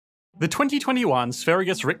The 2021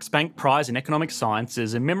 Sverigis Riksbank Prize in Economic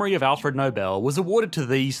Sciences in memory of Alfred Nobel was awarded to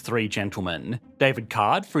these three gentlemen: David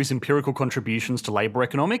Card for his empirical contributions to labour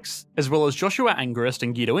economics, as well as Joshua Angrist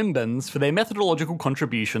and Guido Imbens for their methodological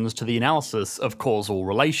contributions to the analysis of causal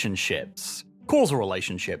relationships. Causal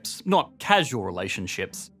relationships, not casual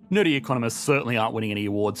relationships. Nerdy economists certainly aren't winning any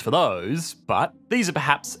awards for those, but these are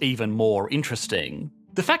perhaps even more interesting.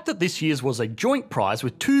 The fact that this year's was a joint prize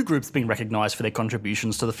with two groups being recognised for their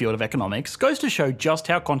contributions to the field of economics goes to show just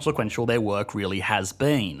how consequential their work really has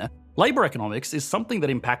been. Labour economics is something that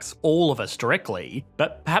impacts all of us directly,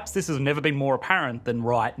 but perhaps this has never been more apparent than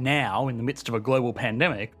right now in the midst of a global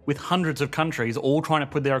pandemic, with hundreds of countries all trying to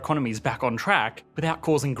put their economies back on track without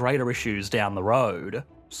causing greater issues down the road.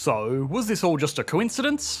 So, was this all just a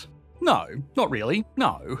coincidence? No, not really,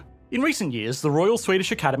 no. In recent years, the Royal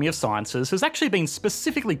Swedish Academy of Sciences has actually been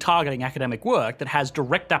specifically targeting academic work that has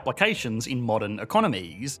direct applications in modern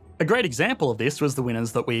economies. A great example of this was the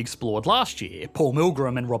winners that we explored last year, Paul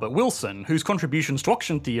Milgram and Robert Wilson, whose contributions to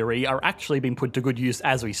auction theory are actually being put to good use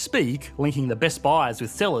as we speak, linking the best buyers with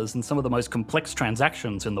sellers in some of the most complex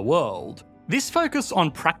transactions in the world. This focus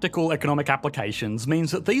on practical economic applications means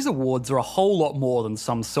that these awards are a whole lot more than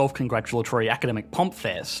some self-congratulatory academic pomp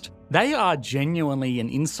fest. They are genuinely an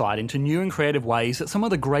insight into new and creative ways that some of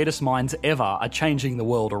the greatest minds ever are changing the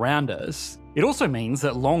world around us. It also means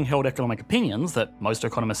that long-held economic opinions that most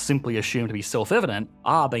economists simply assume to be self-evident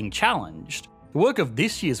are being challenged. The work of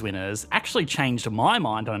this year's winners actually changed my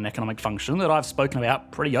mind on an economic function that I've spoken about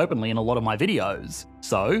pretty openly in a lot of my videos.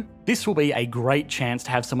 So, this will be a great chance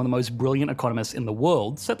to have some of the most brilliant economists in the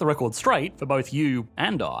world set the record straight for both you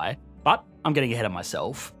and I, but I'm getting ahead of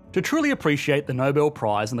myself. To truly appreciate the Nobel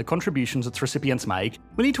Prize and the contributions its recipients make,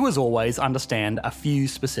 we need to, as always, understand a few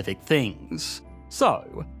specific things.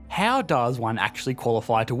 So, how does one actually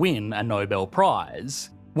qualify to win a Nobel Prize?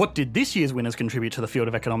 What did this year's winners contribute to the field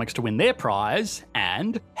of economics to win their prize?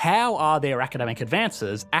 And how are their academic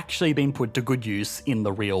advances actually being put to good use in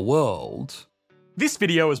the real world? This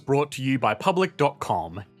video is brought to you by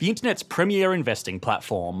Public.com, the internet's premier investing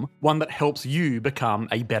platform, one that helps you become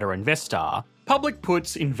a better investor. Public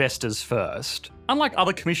puts investors first. Unlike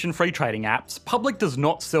other commission-free trading apps, Public does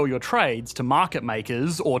not sell your trades to market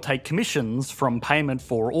makers or take commissions from payment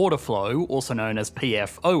for order flow, also known as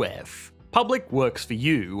PFOF. Public works for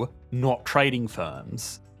you, not trading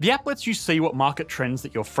firms. The app lets you see what market trends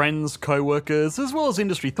that your friends, co-workers, as well as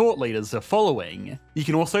industry thought leaders are following. You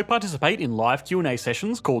can also participate in live Q&A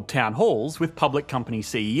sessions called town halls with public company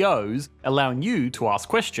CEOs, allowing you to ask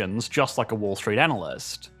questions just like a Wall Street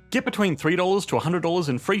analyst. Get between $3 to $100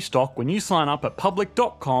 in free stock when you sign up at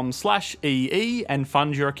public.com/EE and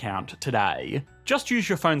fund your account today. Just use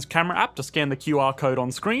your phone's camera app to scan the QR code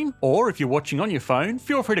on screen, or if you're watching on your phone,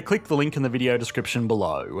 feel free to click the link in the video description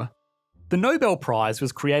below. The Nobel Prize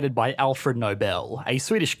was created by Alfred Nobel, a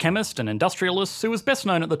Swedish chemist and industrialist who was best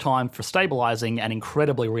known at the time for stabilising an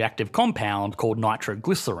incredibly reactive compound called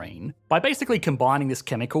nitroglycerine. By basically combining this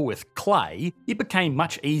chemical with clay, it became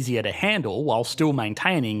much easier to handle while still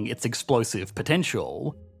maintaining its explosive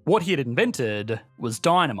potential. What he had invented was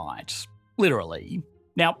dynamite. Literally.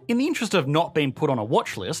 Now, in the interest of not being put on a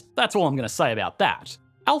watch list, that's all I'm going to say about that.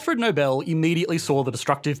 Alfred Nobel immediately saw the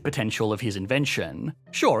destructive potential of his invention.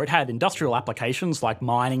 Sure, it had industrial applications like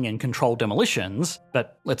mining and controlled demolitions,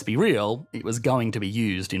 but let's be real, it was going to be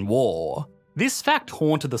used in war. This fact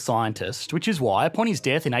haunted the scientist, which is why, upon his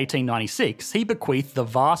death in 1896, he bequeathed the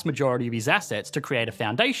vast majority of his assets to create a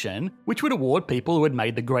foundation which would award people who had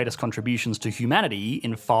made the greatest contributions to humanity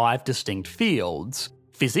in 5 distinct fields: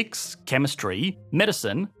 physics, chemistry,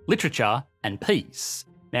 medicine, literature, and peace.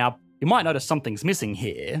 Now, you might notice something's missing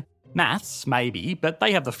here. Maths, maybe, but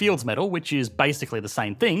they have the Fields Medal, which is basically the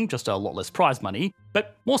same thing, just a lot less prize money.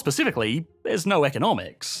 But more specifically, there's no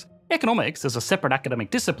economics. Economics, as a separate academic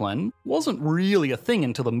discipline, wasn't really a thing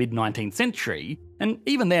until the mid-19th century, and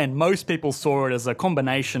even then most people saw it as a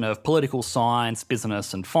combination of political science,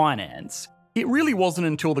 business, and finance. It really wasn't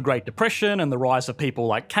until the Great Depression and the rise of people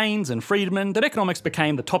like Keynes and Friedman that economics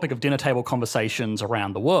became the topic of dinner table conversations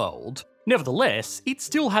around the world. Nevertheless, it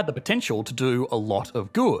still had the potential to do a lot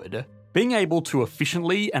of good. Being able to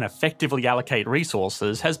efficiently and effectively allocate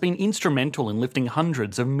resources has been instrumental in lifting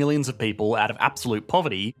hundreds of millions of people out of absolute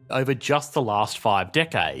poverty over just the last 5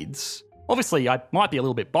 decades. Obviously, I might be a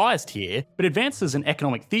little bit biased here, but advances in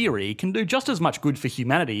economic theory can do just as much good for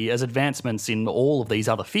humanity as advancements in all of these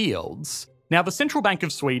other fields. Now, the Central Bank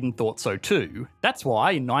of Sweden thought so too. That's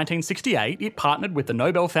why, in 1968, it partnered with the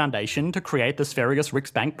Nobel Foundation to create the Sverigis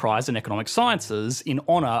Riksbank Prize in Economic Sciences in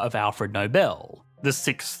honour of Alfred Nobel, the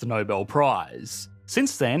 6th Nobel Prize.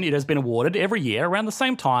 Since then, it has been awarded every year around the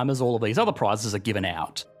same time as all of these other prizes are given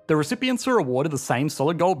out. The recipients are awarded the same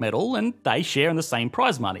solid gold medal and they share in the same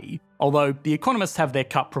prize money, although the economists have their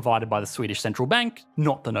cut provided by the Swedish Central Bank,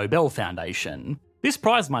 not the Nobel Foundation. This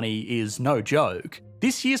prize money is no joke.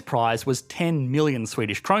 This year's prize was 10 million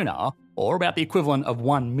Swedish krona, or about the equivalent of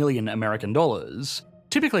 1 million American dollars.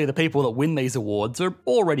 Typically, the people that win these awards are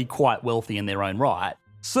already quite wealthy in their own right.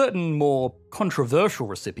 Certain more controversial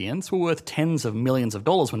recipients were worth tens of millions of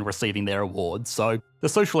dollars when receiving their awards, so the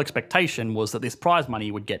social expectation was that this prize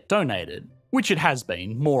money would get donated, which it has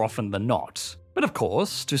been more often than not. But of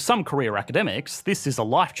course, to some career academics, this is a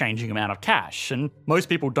life-changing amount of cash, and most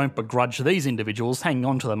people don't begrudge these individuals hanging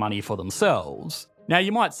on to the money for themselves. Now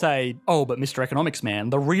you might say, oh, but Mr. Economics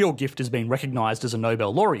Man, the real gift is being recognised as a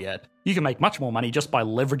Nobel laureate. You can make much more money just by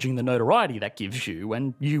leveraging the notoriety that gives you,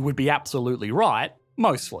 and you would be absolutely right,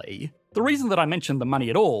 mostly. The reason that I mentioned the money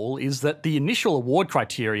at all is that the initial award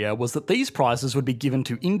criteria was that these prizes would be given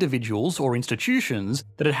to individuals or institutions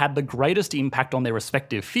that had had the greatest impact on their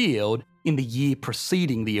respective field in the year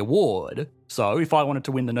preceding the award. So if I wanted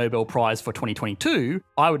to win the Nobel Prize for 2022,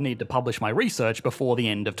 I would need to publish my research before the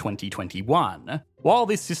end of 2021. While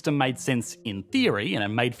this system made sense in theory and it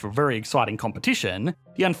made for very exciting competition,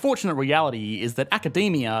 the unfortunate reality is that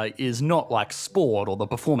academia is not like sport or the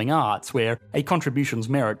performing arts where a contribution's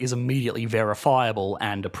merit is immediately verifiable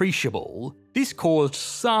and appreciable. This caused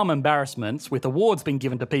some embarrassments, with awards being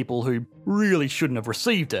given to people who really shouldn't have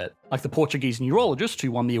received it, like the Portuguese neurologist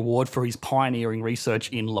who won the award for his pioneering research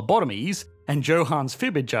in lobotomies, and Johannes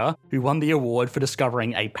Fibiger, who won the award for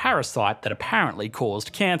discovering a parasite that apparently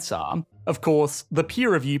caused cancer. Of course, the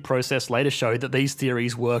peer review process later showed that these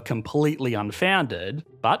theories were completely unfounded,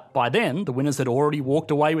 but by then, the winners had already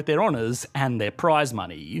walked away with their honours and their prize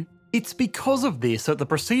money. It's because of this that the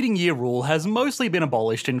preceding year rule has mostly been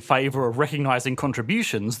abolished in favour of recognising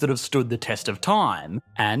contributions that have stood the test of time,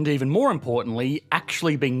 and even more importantly,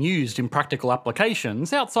 actually being used in practical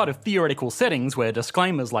applications outside of theoretical settings where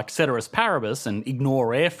disclaimers like ceteris paribus and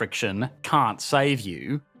ignore air friction can't save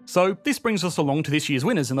you. So this brings us along to this year's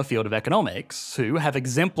winners in the field of economics, who have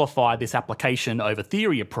exemplified this application over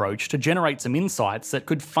theory approach to generate some insights that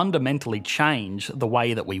could fundamentally change the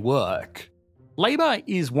way that we work. Labour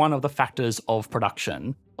is one of the factors of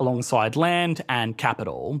production, alongside land and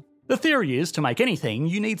capital. The theory is, to make anything,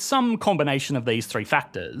 you need some combination of these three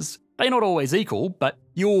factors. They're not always equal, but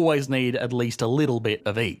you always need at least a little bit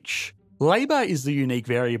of each. Labour is the unique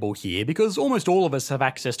variable here because almost all of us have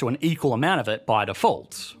access to an equal amount of it by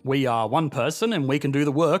default. We are one person and we can do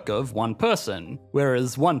the work of one person,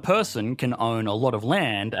 whereas one person can own a lot of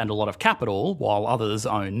land and a lot of capital while others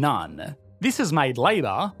own none. This has made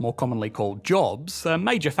labour, more commonly called jobs, a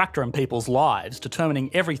major factor in people's lives, determining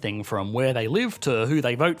everything from where they live to who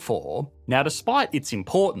they vote for. Now, despite its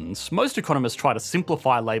importance, most economists try to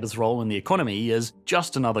simplify labour's role in the economy as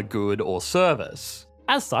just another good or service.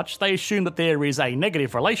 As such, they assume that there is a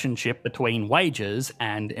negative relationship between wages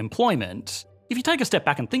and employment. If you take a step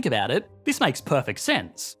back and think about it, this makes perfect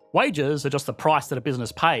sense. Wages are just the price that a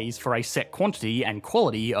business pays for a set quantity and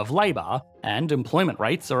quality of labour, and employment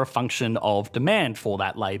rates are a function of demand for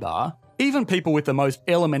that labour. Even people with the most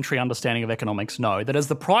elementary understanding of economics know that as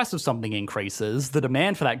the price of something increases, the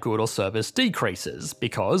demand for that good or service decreases,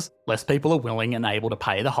 because less people are willing and able to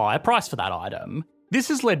pay the higher price for that item. This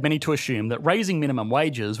has led many to assume that raising minimum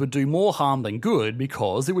wages would do more harm than good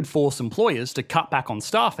because it would force employers to cut back on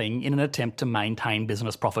staffing in an attempt to maintain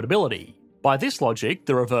business profitability. By this logic,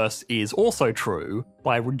 the reverse is also true.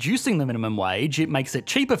 By reducing the minimum wage, it makes it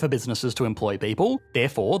cheaper for businesses to employ people,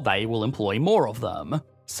 therefore they will employ more of them.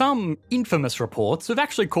 Some infamous reports have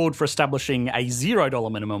actually called for establishing a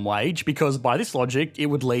 $0 minimum wage because by this logic, it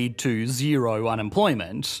would lead to zero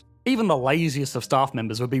unemployment. Even the laziest of staff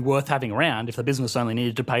members would be worth having around if the business only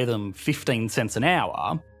needed to pay them 15 cents an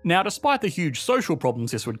hour. Now, despite the huge social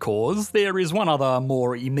problems this would cause, there is one other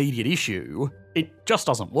more immediate issue. It just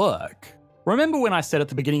doesn't work. Remember when I said at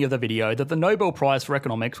the beginning of the video that the Nobel Prize for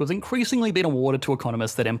Economics was increasingly being awarded to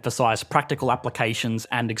economists that emphasise practical applications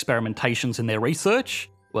and experimentations in their research?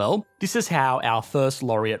 Well, this is how our first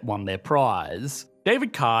laureate won their prize.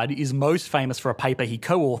 David Card is most famous for a paper he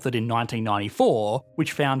co-authored in 1994,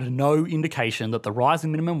 which found no indication that the rise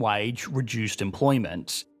in minimum wage reduced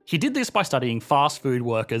employment. He did this by studying fast food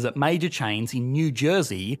workers at major chains in New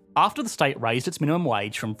Jersey after the state raised its minimum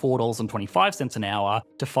wage from $4.25 an hour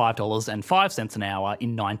to $5.05 an hour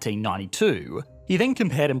in 1992. He then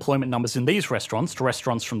compared employment numbers in these restaurants to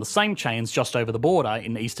restaurants from the same chains just over the border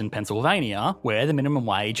in eastern Pennsylvania, where the minimum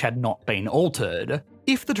wage had not been altered.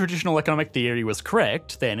 If the traditional economic theory was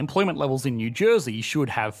correct, then employment levels in New Jersey should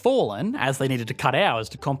have fallen as they needed to cut hours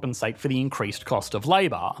to compensate for the increased cost of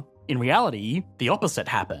labour. In reality, the opposite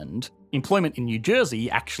happened. Employment in New Jersey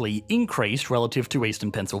actually increased relative to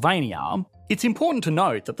eastern Pennsylvania. It's important to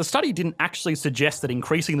note that the study didn't actually suggest that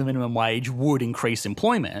increasing the minimum wage would increase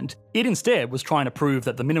employment. It instead was trying to prove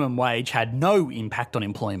that the minimum wage had no impact on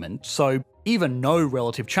employment, so even no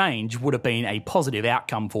relative change would have been a positive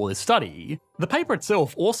outcome for this study. The paper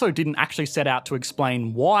itself also didn't actually set out to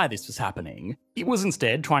explain why this was happening. It was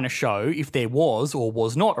instead trying to show if there was or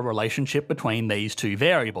was not a relationship between these two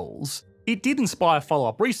variables. It did inspire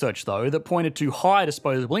follow-up research though that pointed to higher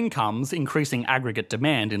disposable incomes increasing aggregate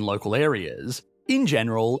demand in local areas. In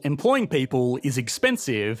general, employing people is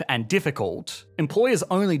expensive and difficult. Employers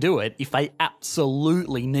only do it if they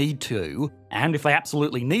absolutely need to. And if they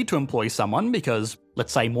absolutely need to employ someone because,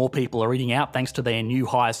 let's say, more people are eating out thanks to their new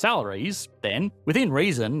higher salaries, then, within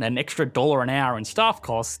reason, an extra $1 an hour in staff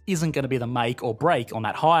costs isn't going to be the make or break on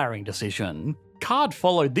that hiring decision. Card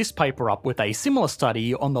followed this paper up with a similar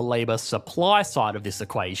study on the labour supply side of this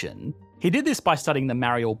equation. He did this by studying the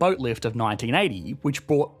Mariel boat lift of 1980, which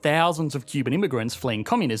brought thousands of Cuban immigrants fleeing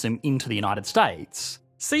communism into the United States.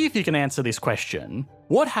 See if you can answer this question.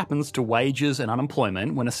 What happens to wages and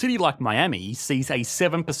unemployment when a city like Miami sees a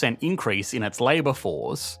 7% increase in its labour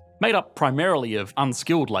force? Made up primarily of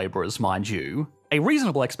unskilled labourers, mind you. A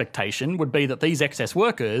reasonable expectation would be that these excess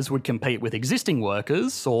workers would compete with existing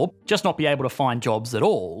workers, or just not be able to find jobs at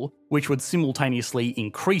all, which would simultaneously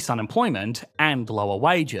increase unemployment and lower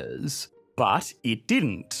wages. But it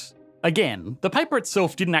didn't. Again, the paper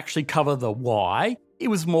itself didn't actually cover the why. It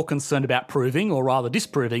was more concerned about proving, or rather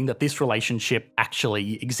disproving, that this relationship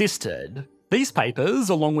actually existed. These papers,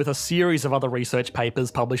 along with a series of other research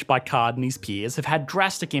papers published by Card and his peers, have had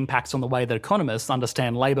drastic impacts on the way that economists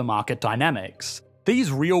understand labour market dynamics.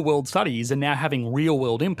 These real-world studies are now having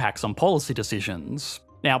real-world impacts on policy decisions.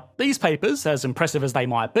 Now, these papers, as impressive as they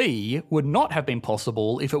might be, would not have been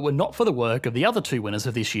possible if it were not for the work of the other two winners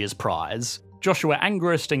of this year's prize, Joshua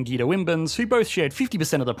Angus and Guido Imbens, who both shared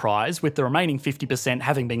 50% of the prize, with the remaining 50%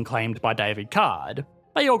 having been claimed by David Card.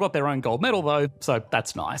 They all got their own gold medal though, so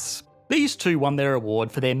that's nice. These two won their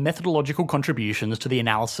award for their methodological contributions to the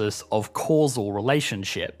analysis of causal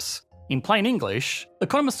relationships. In plain English,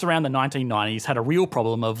 economists around the 1990s had a real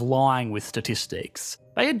problem of lying with statistics.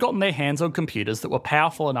 They had gotten their hands on computers that were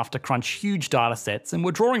powerful enough to crunch huge data sets and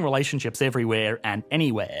were drawing relationships everywhere and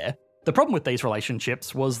anywhere. The problem with these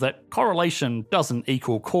relationships was that correlation doesn't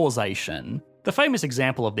equal causation. The famous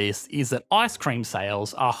example of this is that ice cream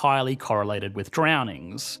sales are highly correlated with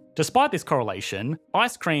drownings. Despite this correlation,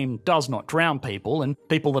 ice cream does not drown people, and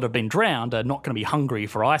people that have been drowned are not going to be hungry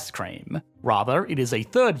for ice cream. Rather, it is a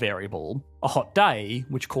third variable, a hot day,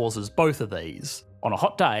 which causes both of these. On a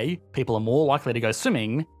hot day, people are more likely to go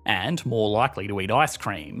swimming and more likely to eat ice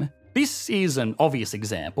cream. This is an obvious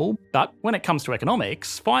example, but when it comes to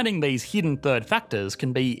economics, finding these hidden third factors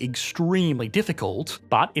can be extremely difficult,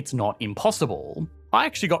 but it's not impossible. I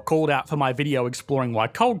actually got called out for my video exploring why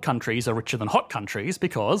cold countries are richer than hot countries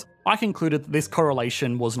because I concluded that this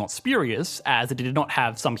correlation was not spurious, as it did not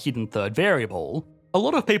have some hidden third variable. A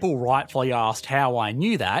lot of people rightfully asked how I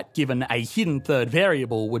knew that, given a hidden third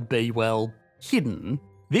variable would be, well, hidden.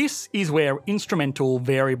 This is where instrumental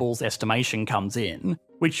variables estimation comes in,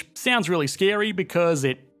 which sounds really scary because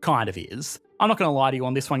it kind of is. I'm not going to lie to you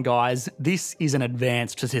on this one, guys. This is an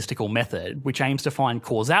advanced statistical method which aims to find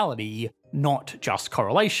causality, not just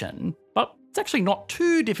correlation. But it's actually not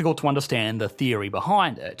too difficult to understand the theory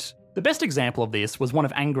behind it. The best example of this was one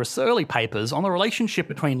of Angus' early papers on the relationship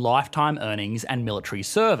between lifetime earnings and military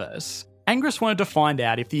service. Angus wanted to find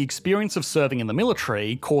out if the experience of serving in the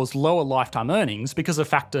military caused lower lifetime earnings because of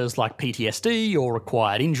factors like PTSD or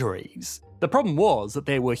acquired injuries. The problem was that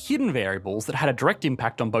there were hidden variables that had a direct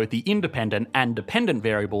impact on both the independent and dependent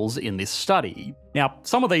variables in this study. Now,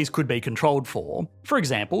 some of these could be controlled for. For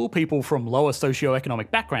example, people from lower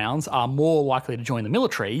socioeconomic backgrounds are more likely to join the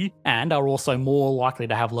military and are also more likely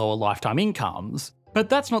to have lower lifetime incomes. But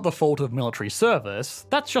that's not the fault of military service,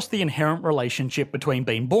 that's just the inherent relationship between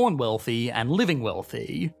being born wealthy and living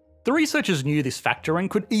wealthy. The researchers knew this factor and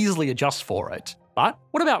could easily adjust for it. But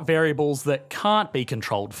what about variables that can't be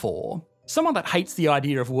controlled for? Someone that hates the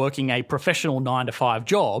idea of working a professional 9-to-5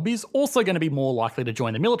 job is also going to be more likely to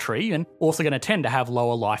join the military and also going to tend to have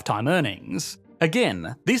lower lifetime earnings.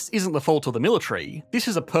 Again, this isn't the fault of the military, this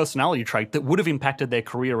is a personality trait that would have impacted their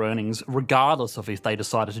career earnings regardless of if they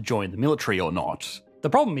decided to join the military or not. The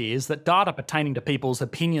problem is that data pertaining to people's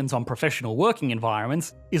opinions on professional working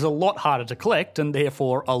environments is a lot harder to collect and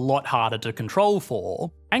therefore a lot harder to control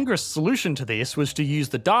for. Angus' solution to this was to use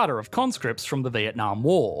the data of conscripts from the Vietnam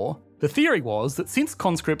War. The theory was that since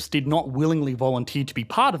conscripts did not willingly volunteer to be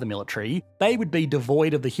part of the military, they would be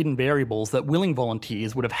devoid of the hidden variables that willing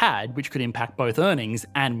volunteers would have had, which could impact both earnings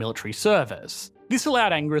and military service. This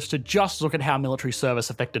allowed Angus to just look at how military service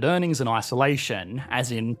affected earnings in isolation,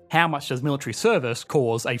 as in, how much does military service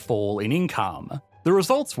cause a fall in income? The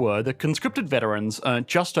results were that conscripted veterans earned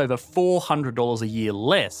just over $400 a year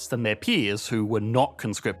less than their peers who were not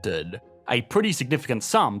conscripted, a pretty significant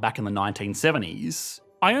sum back in the 1970s.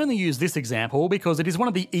 I only use this example because it is one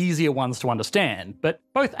of the easier ones to understand, but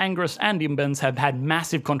both Angus and Imbens have had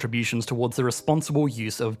massive contributions towards the responsible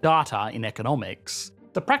use of data in economics.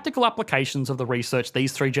 The practical applications of the research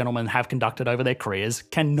these three gentlemen have conducted over their careers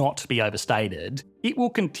cannot be overstated. It will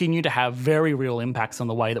continue to have very real impacts on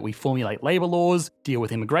the way that we formulate labour laws, deal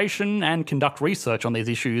with immigration, and conduct research on these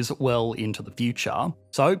issues well into the future.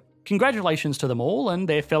 So, congratulations to them all and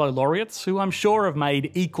their fellow laureates, who I'm sure have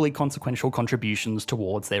made equally consequential contributions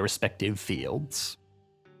towards their respective fields.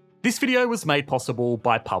 This video was made possible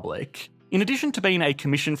by Public. In addition to being a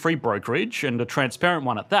commission-free brokerage, and a transparent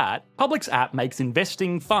one at that, Public's app makes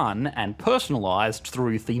investing fun and personalised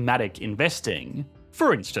through thematic investing.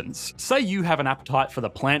 For instance, say you have an appetite for the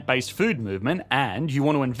plant-based food movement and you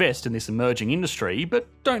want to invest in this emerging industry, but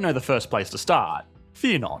don't know the first place to start.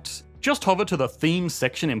 Fear not. Just hover to the Themes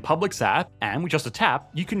section in Public's app, and with just a tap,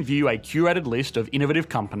 you can view a curated list of innovative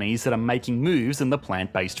companies that are making moves in the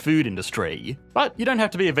plant-based food industry. But you don't have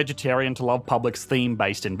to be a vegetarian to love Public's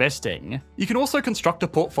theme-based investing. You can also construct a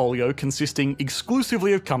portfolio consisting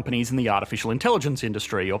exclusively of companies in the artificial intelligence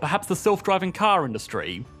industry, or perhaps the self-driving car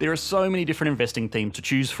industry. There are so many different investing themes to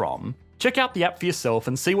choose from. Check out the app for yourself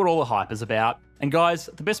and see what all the hype is about. And guys,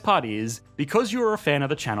 the best part is, because you're a fan of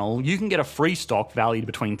the channel, you can get a free stock valued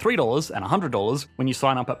between $3 and $100 when you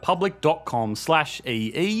sign up at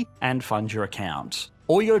public.com/EE and fund your account.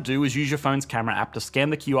 All you gotta do is use your phone's camera app to scan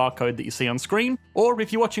the QR code that you see on screen, or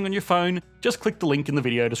if you're watching on your phone, just click the link in the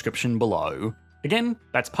video description below. Again,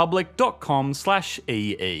 that's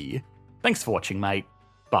public.com/EE. Thanks for watching, mate.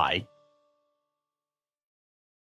 Bye.